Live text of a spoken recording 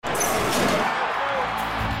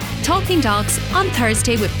Talking Dogs on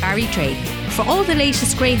Thursday with Barry Drake. For all the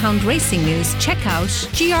latest greyhound racing news, check out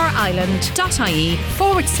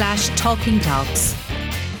grireland.ie/Talking Dogs.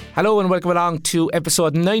 Hello and welcome along to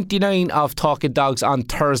episode 99 of Talking Dogs on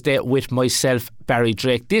Thursday with myself, Barry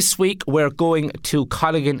Drake. This week we're going to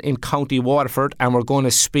Colligan in County Waterford and we're going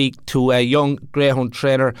to speak to a young greyhound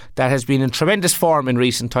trainer that has been in tremendous form in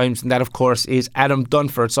recent times, and that of course is Adam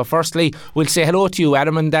Dunford. So firstly we'll say hello to you,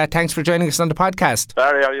 Adam, and thanks for joining us on the podcast.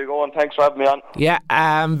 Barry, how are you going? Thanks for having me on. Yeah,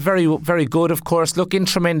 very very good of course. Look, in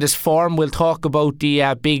tremendous form. We'll talk about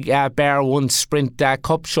the big Bear 1 Sprint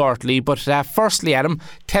Cup shortly, but firstly, Adam,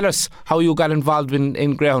 tell us how you got involved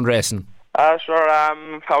in greyhound racing. Sure.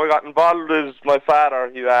 How I got involved is my father.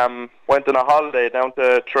 He went on a holiday down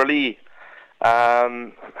to Tralee,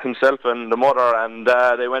 himself and the mother, and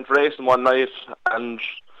they went racing one night, and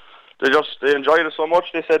they enjoyed it so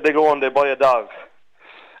much. They said they go and they buy a dog,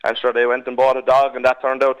 and sure they went and bought a dog, and that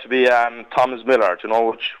turned out to be Thomas Miller,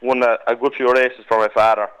 which won a good few races for my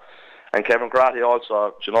father, and Kevin Crotty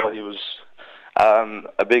also. He was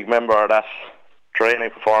a big member of that training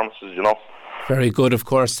performances. Very good, of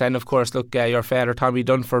course. And of course, look, your father, Tommy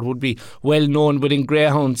Dunford, would be well known within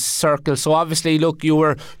greyhound circles. So obviously, look, you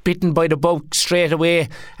were bitten by the bug straight away,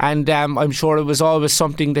 and I'm sure it was always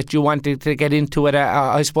something that you wanted to get into at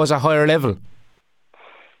a higher level.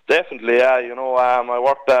 Definitely, yeah. I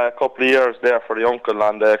worked a couple of years there for the uncle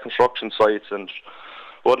on the construction sites, and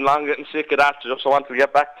wasn't long getting sick of that. Just wanted to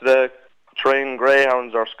get back to the training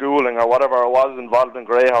greyhounds or schooling or whatever I was involved in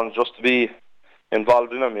greyhounds, just to be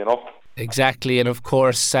involved in them, Exactly, and of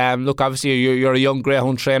course, look, obviously you're a young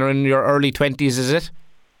greyhound trainer in your early 20s, is it?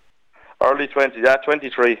 Early 20s, yeah,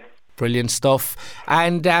 23. Brilliant stuff.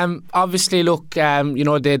 And obviously, look,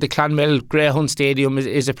 the Clonmel Greyhound Stadium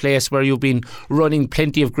is a place where you've been running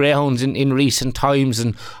plenty of greyhounds in recent times,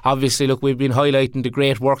 and obviously, look, we've been highlighting the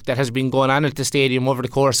great work that has been going on at the stadium over the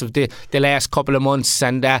course of the last couple of months.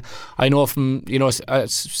 And I know from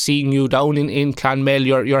seeing you down in Clonmel,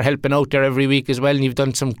 you're helping out there every week as well, and you've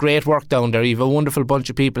done some great work down there. You've a wonderful bunch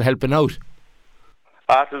of people helping out.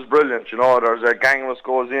 That is brilliant. There's a gang of us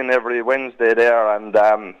goes in every Wednesday there, and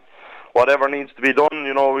whatever needs to be done,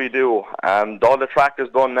 we do. And all the track is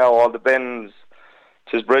done now, all the bends.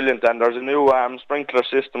 It is brilliant. And there's a new sprinkler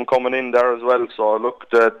system coming in there as well. So, look,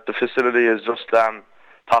 the facility is just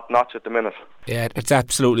top-notch at the minute. Yeah, it's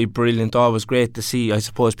absolutely brilliant. Always great to see, I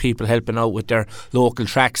suppose, people helping out with their local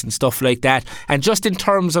tracks and stuff like that. And just in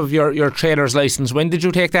terms of your trainer's licence, when did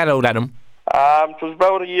you take that out, Adam? It was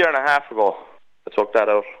about a year and a half ago I took that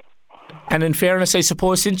out. And in fairness, I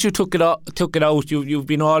suppose since you took it out, you've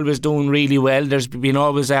been always doing really well. There's been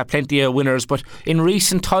always plenty of winners, but in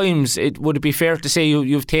recent times, would it be fair to say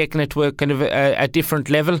you've taken it to a kind of a different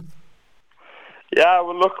level? Yeah,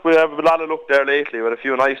 well, look, we have a lot of luck there lately with a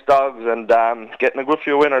few nice dogs and getting a good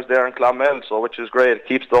few winners there in Clonmel, so which is great. It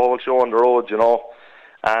keeps the whole show on the road,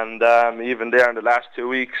 And even there in the last 2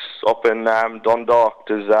 weeks up in Dundalk,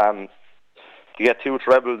 there's you get 2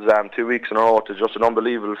 trebles 2 weeks in a row. It's just an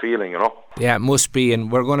unbelievable feeling, Yeah, it must be, and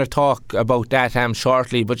we're going to talk about that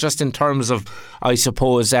shortly. But just in terms of, I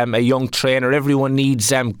suppose, a young trainer, everyone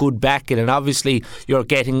needs good backing, and obviously you're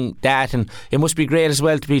getting that, and it must be great as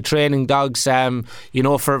well to be training dogs,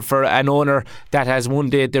 for an owner that has won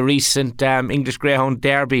the recent English Greyhound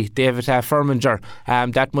Derby, David Firminger.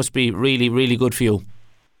 That must be really, really good for you.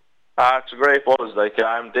 It's a great buzz.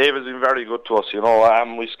 Dave has been very good to us.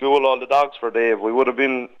 We school all the dogs for Dave. We would have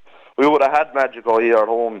had Magico here at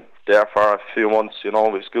home there for a few months.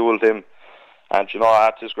 We schooled him, and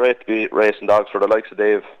it's just great to be racing dogs for the likes of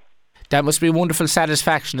Dave. That must be wonderful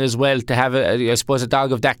satisfaction as well to have I suppose a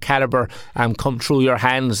dog of that calibre come through your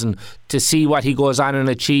hands, and to see what he goes on and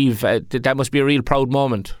achieve. That must be a real proud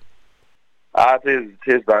moment. It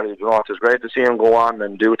is, Barry. It's great to see him go on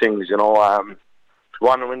and do things.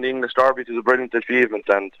 Won and win the English Derby is a brilliant achievement,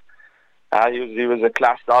 and he was a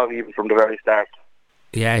class dog even from the very start.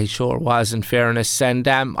 Yeah, he sure was, in fairness. And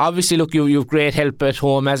obviously, look, you've great help at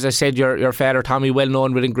home. As I said, your father Tommy, well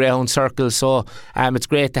known within greyhound circles, so it's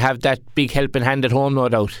great to have that big helping hand at home, no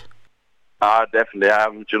doubt. Definitely.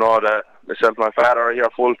 That myself and my father are here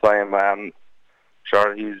full time.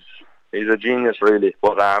 Sure, he's a genius really,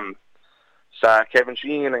 but Kevin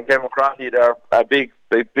Sheehan and Kevin Crotty, they're a big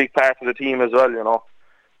part of the team as well.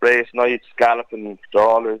 Race nights, galloping, they're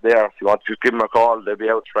always there. If you want to just give them a call, they'll be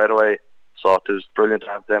out straight away. So it is brilliant to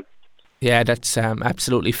have them. Yeah, that's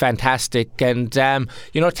absolutely fantastic. And,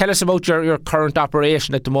 tell us about your current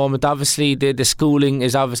operation at the moment. Obviously, the schooling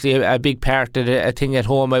is obviously a big part of a thing at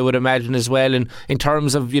home, I would imagine, as well. And in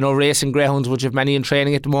terms of, racing greyhounds, would you have many in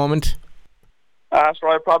training at the moment? So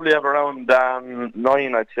I probably have around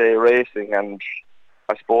 9, I'd say, racing, and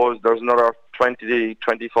I suppose there's another 20 to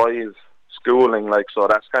 25 schooling, like, so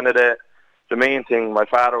that's kind of the main thing my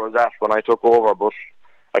father was at when I took over, but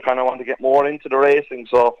I kind of want to get more into the racing,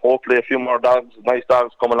 so hopefully a few more dogs, nice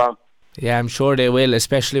dogs come along. Yeah, I'm sure they will,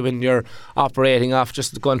 especially when you're operating off,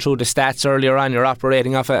 just going through the stats earlier on, you're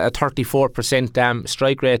operating off a 34%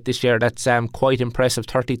 strike rate this year. That's quite impressive.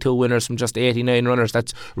 32 winners from just 89 runners.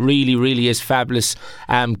 That's really is fabulous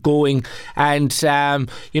going. And, I'm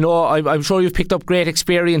sure you've picked up great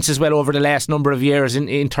experience as well over the last number of years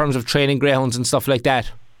in terms of training greyhounds and stuff like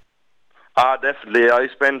that. Definitely. I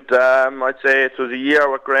spent, I'd say it was a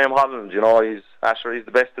year with Graham Holland. He's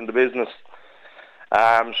the best in the business.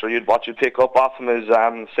 So what you'd pick up off him is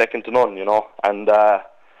second to none, and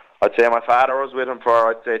I'd say my father was with him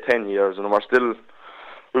for 10 years, and we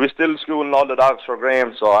were still schooling all the dogs for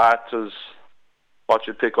Graham, so that was what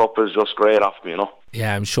you'd pick up is just great off him,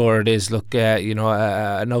 Yeah, I'm sure it is. Look,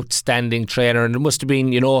 an outstanding trainer, and it must have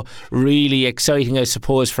been, really exciting, I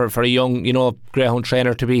suppose, for a young, greyhound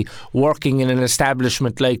trainer to be working in an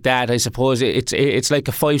establishment like that. I suppose it's like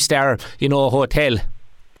a 5-star, hotel.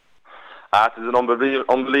 It is an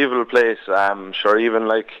unbelievable place. Sure, even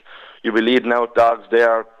you'll be leading out dogs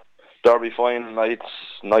there, Derby final nights,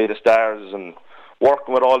 Night of Stars, and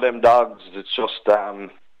working with all them dogs. It's just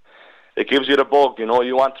it gives you the bug. You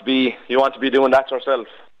want to be doing that yourself.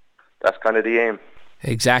 That's kind of the aim.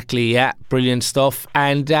 Exactly, yeah, brilliant stuff.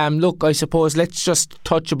 And look, I suppose let's just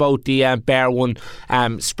touch about the Bear One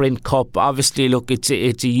Sprint Cup. Obviously, look, it's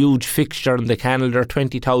a huge fixture in the calendar,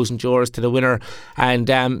 €20,000 to the winner. And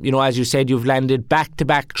as you said, you've landed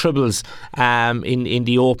back-to-back triples in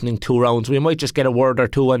the opening 2 rounds. We might just get a word or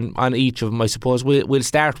two on each of them, I suppose. We'll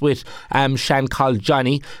start with Shankal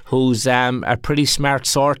Johnny, who's a pretty smart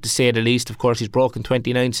sort, to say the least. Of course, he's broken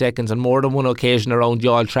 29 seconds on more than one occasion around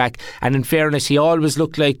Youghal track. And in fairness, he always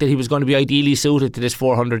looked like that he was going to be ideally suited to this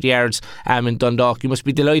 400 yards in Dundalk. You must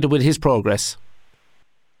be delighted with his progress.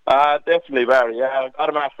 Definitely, Barry. Yeah, I got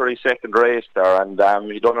him after his second race there, and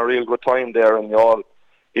he done a real good time there in Youghal.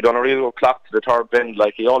 He done a real good clock to the third bend.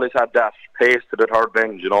 He always had that pace to the third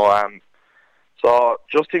bend, So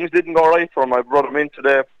just things didn't go right for him. I brought him into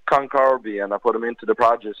the Concorby and I put him into the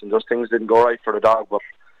Produce, and just things didn't go right for the dog. But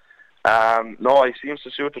no, he seems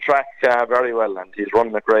to suit the track very well, and he's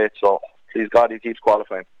running it great. So please God, he keeps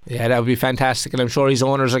qualifying. Yeah, that would be fantastic, and I'm sure his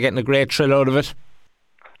owners are getting a great thrill out of it.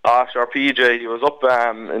 Sure, PJ, he was up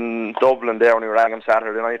in Dublin there when we rang him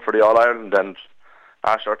Saturday night for the All-Ireland, and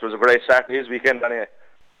sure, it was a great start to his weekend anyway.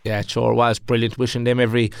 Yeah, it sure was brilliant. Wishing them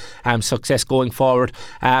every success going forward.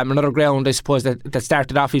 Another greyhound, I suppose, that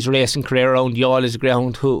started off his racing career around Youghal is a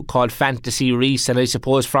greyhound called Fantasy Reese, and I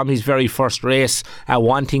suppose from his very first race,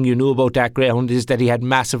 one thing you knew about that greyhound is that he had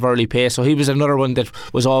massive early pace, so he was another one that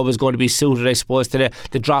was always going to be suited, I suppose, to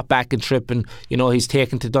the drop back and trip, and he's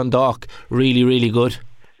taken to Dundalk really good.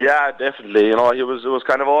 Yeah, definitely. It was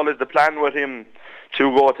kind of always the plan with him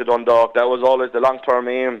to go to Dundalk. That was always the long-term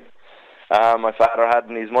aim. My father had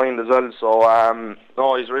in his mind as well, so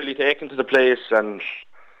no, he's really taken to the place, and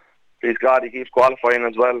please God, he keeps qualifying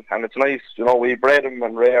as well, and it's nice, we bred him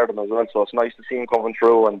and reared him as well, so it's nice to see him coming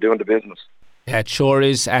through and doing the business. Yeah, it sure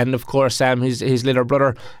is. And of course his little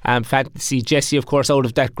brother Fantasy Jessie, of course, out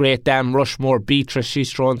of that great Rushmore Beatrice,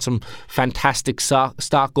 she's thrown some fantastic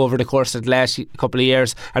stock over the course of the last couple of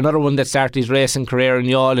years. Another one that started his racing career in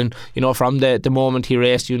Youghal, and from the moment he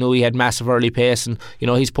raced, he had massive early pace, and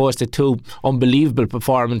he's posted 2 unbelievable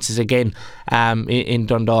performances again in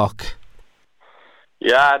Dundalk.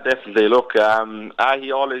 Yeah, definitely. Look, he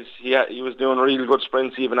was doing really good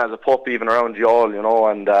sprints even as a pup, even around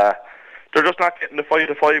Youghal, and they're just not getting the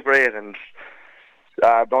 5-to-5 grade, and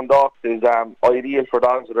Dundalk is ideal for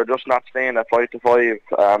dogs that are just not staying at 5-to-5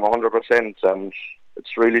 100%, and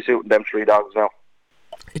it's really suiting them 3 dogs now.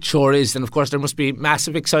 It sure is, and of course there must be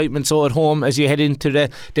massive excitement so at home as you head into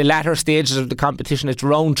the latter stages of the competition. It's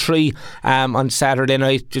round 3 on Saturday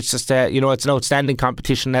night. It's just it's an outstanding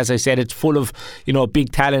competition. As I said, it's full of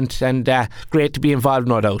big talent, and great to be involved,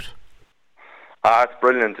 no doubt. It's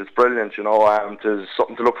brilliant. There's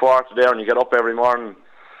something to look forward to there, and you get up every morning.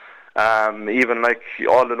 Even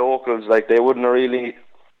all the locals, they wouldn't have really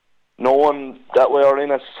known that we were in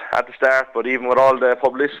it at the start, but even with all the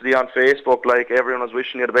publicity on Facebook, everyone was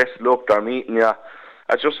wishing you the best of luck, they're meeting you.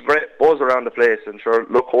 It's just a great buzz around the place, and sure,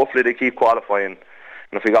 look, hopefully they keep qualifying.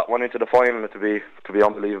 And if we got one into the final, it would be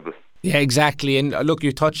unbelievable. Yeah, exactly. And look,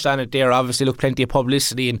 you touched on it there. Obviously, look, plenty of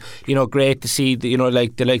publicity, and great to see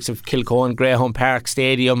like the likes of Kilcohen, Greyhound Park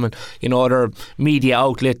Stadium, and other media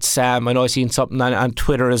outlets. I know I seen something on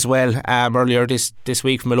Twitter as well earlier this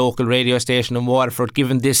week from a local radio station in Waterford,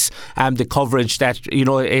 giving this the coverage that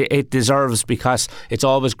it deserves, because it's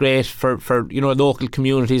always great for local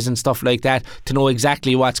communities and stuff like that to know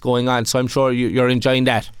exactly what's going on. So I'm sure you're enjoying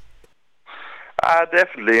that.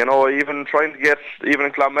 Definitely, even in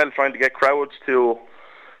Clonmel, trying to get crowds to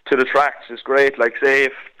the tracks is great. Like, say,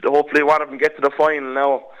 if hopefully one of them get to the final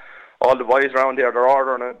now, all the boys around here, they're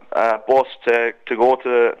ordering a bus to go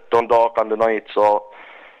to Dundalk on the night. So,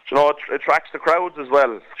 it attracts the crowds as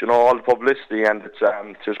well. All the publicity, and it's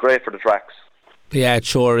just great for the tracks. Yeah, it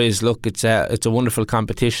sure is. Look, it's a wonderful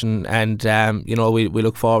competition, and we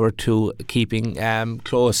look forward to keeping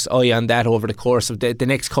close eye on that over the course of the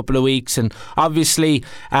next couple of weeks. And obviously,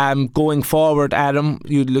 going forward, Adam,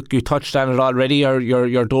 you touched on it already.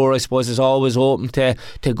 Your door, I suppose, is always open to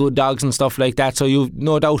good dogs and stuff like that. So you've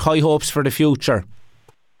no doubt high hopes for the future.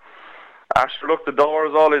 Actually, look, the door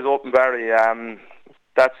is always open, Barry.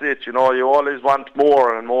 That's it, you always want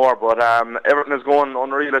more and more, but everything is going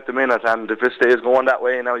unreal at the minute, and if it stays going that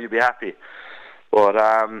way now, you'll be happy. But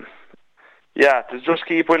to just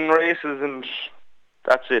keep winning races, and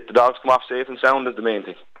that's it. The dogs come off safe and sound is the main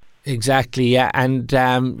thing. Exactly, yeah. And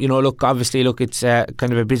obviously it's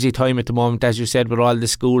kind of a busy time at the moment, as you said, with all the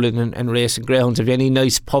schooling and racing greyhounds. Have you any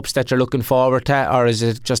nice pups that you're looking forward to, or is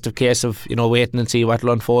it just a case of waiting and see what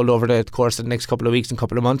will unfold over the course of the next couple of weeks and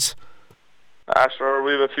couple of months? Sure,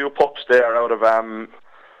 we have a few pups there out of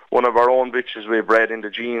one of our own bitches we bred in the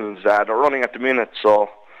genes. They're running at the minute, so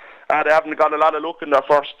they haven't got a lot of luck in their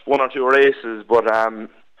first one or two races, but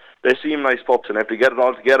they seem nice pups, and if they get it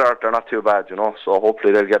all together, they're not too bad, so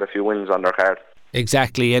hopefully they'll get a few wins on their card.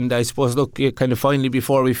 Exactly, and I suppose, look, kind of finally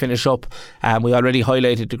before we finish up, we already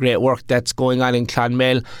highlighted the great work that's going on in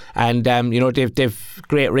Clonmel, and they've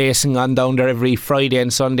great racing on down there every Friday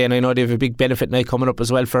and Sunday, and I know they have a big benefit night coming up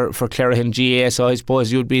as well for Clerihan GA, so I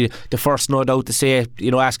suppose you'd be the first, no doubt, to say,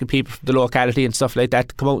 asking people from the locality and stuff like that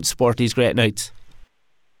to come out and support these great nights.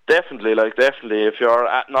 Definitely. If you're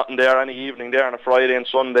at nothing there any evening there on a Friday and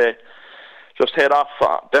Sunday, just head off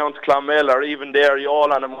down to Clonmel, or even there,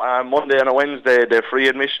 Youghal on a Monday and a Wednesday. They're free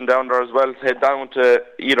admission down there as well. Head down to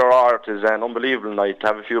either or. It is an unbelievable night.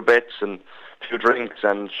 Have a few bets and a few drinks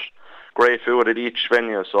and great food at each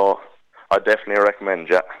venue. So I definitely recommend,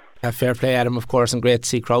 yeah. Fair play, Adam, of course, and great to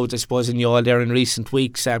see crowds, I suppose, in Youghal there in recent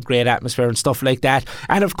weeks. Great atmosphere and stuff like that.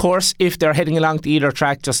 And of course, if they're heading along to either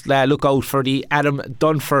track, just look out for the Adam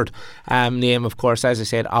Dunford name, of course, as I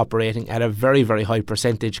said, operating at a very, very high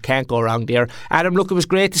percentage. Can't go wrong there. Adam, look, it was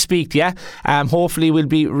great to speak to you. Hopefully we'll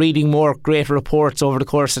be reading more great reports over the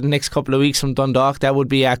course of the next couple of weeks from Dundalk. That would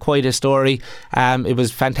be quite a story. It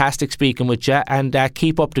was fantastic speaking with you, and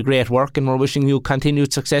keep up the great work, and we're wishing you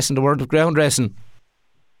continued success in the world of greyhound racing.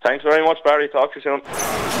 Thanks very much, Barry. Talk to you soon.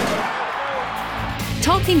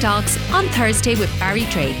 Talking Dogs on Thursday with Barry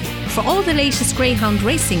Drake. For all the latest greyhound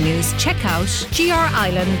racing news, check out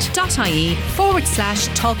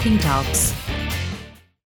grireland.ie/talking dogs.